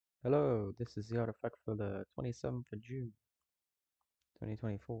Hello, this is the artifact for the 27th of June,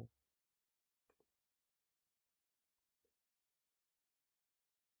 2024.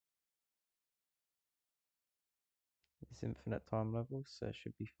 It's infinite time levels, so it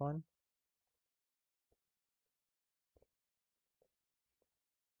should be fun.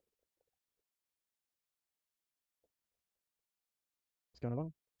 It's going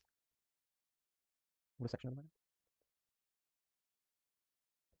along. What a section of the moment.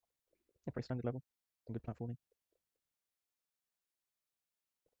 Yeah, pretty standard level. Some good platforming.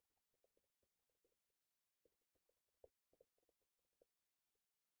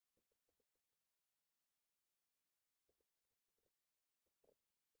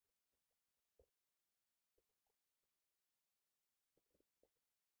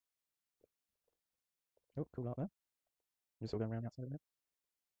 Oh, cool out there. I'm just all going around the outside of it.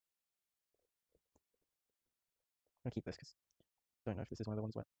 I'm gonna keep this because I don't know if this is one of the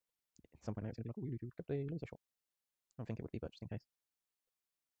ones where at some point it's gonna be like, oh, you could play laser shot. I don't think it would be, but just in case.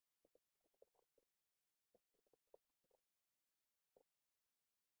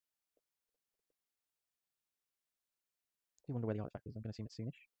 If you wonder where the artifact is, I'm gonna assume it's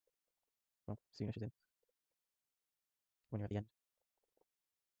soonish. Well, soonish is in when you're at the end.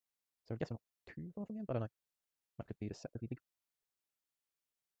 So I guess I'm not too far from the end, but I don't know. That could be deceptively big.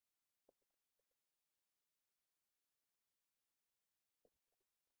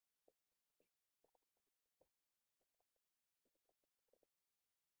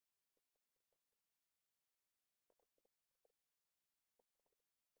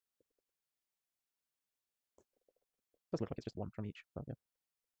 Does look like it's just one from each, but yeah.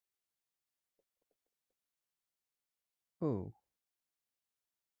 Oh,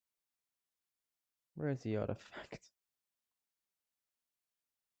 where's the artifact?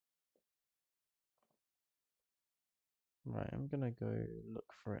 Right, I'm gonna go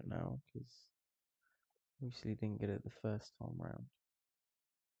look for it now because obviously didn't get it the first time round.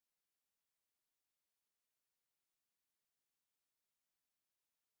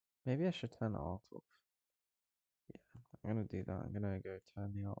 Maybe I should turn the art off. Yeah, I'm gonna do that. I'm gonna go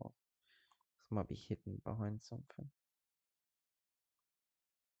turn the art off. This might be hidden behind something.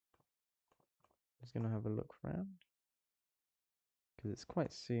 Just gonna have a look around because it's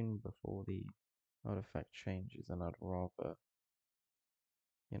quite soon before the artifact changes, and I'd rather,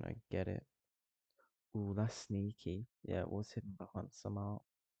 get it. Ooh, that's sneaky. Yeah, it was hidden behind some art.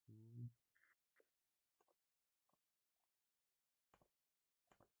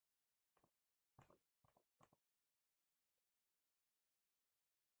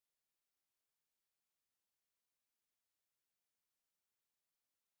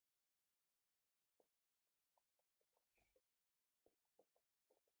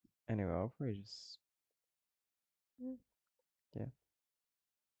 Anyway, I'll probably just yeah.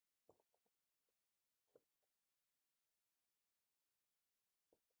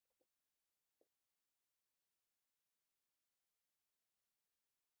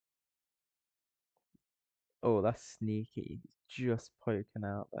 Oh, that's sneaky. It's just poking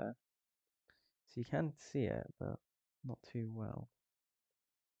out there. So you can see it, but not too well.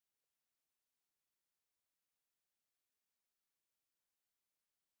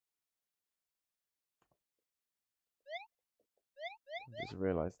 I just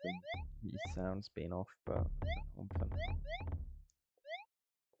realised the sound's been off, but on for now.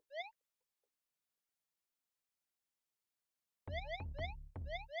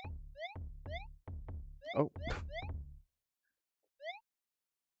 Oh,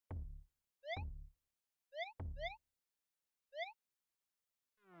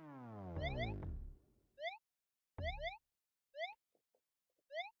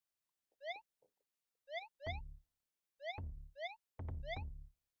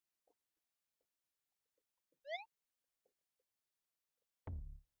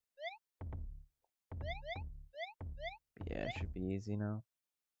 yeah, it should be easy now.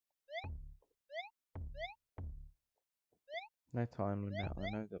 No time limit. I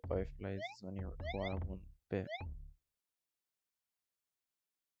know that both lasers only require one bit.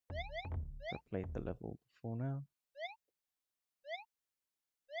 I've played the level before now.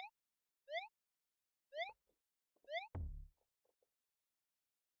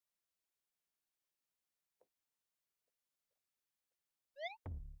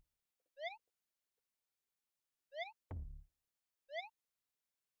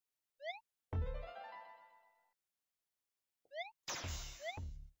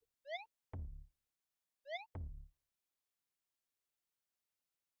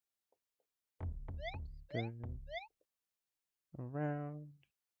 Go around.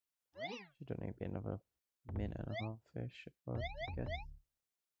 Should only be another minute and a half-ish, if I guess.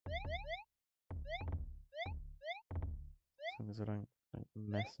 as I don't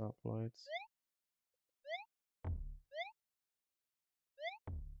mess up loads.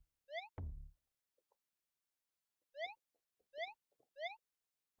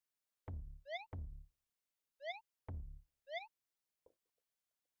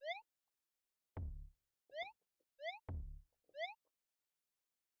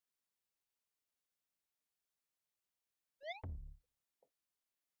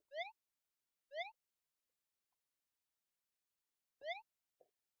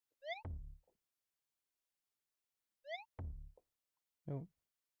 Oh.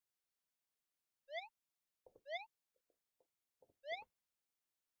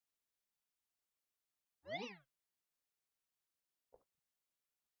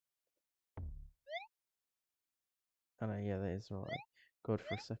 Oh no, yeah, that is right. God,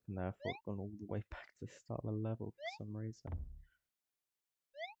 for a second there, I thought I'd gone all the way back to the start of the level for some reason.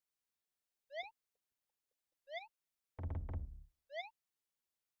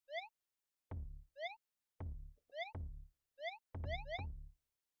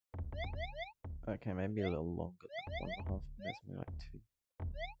 Okay, maybe a little longer than 1.5 minutes, maybe like 2.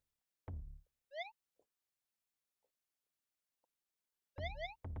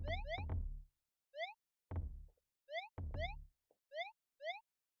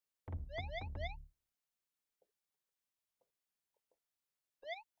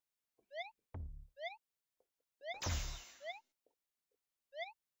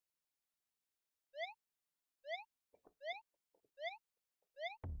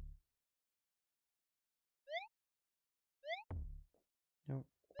 Nope.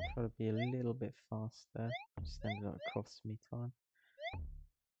 Try to be a little bit faster. Just ended up costing me time.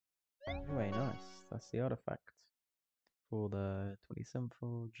 Anyway, nice. That's the artifact for the 27th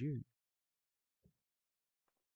of June.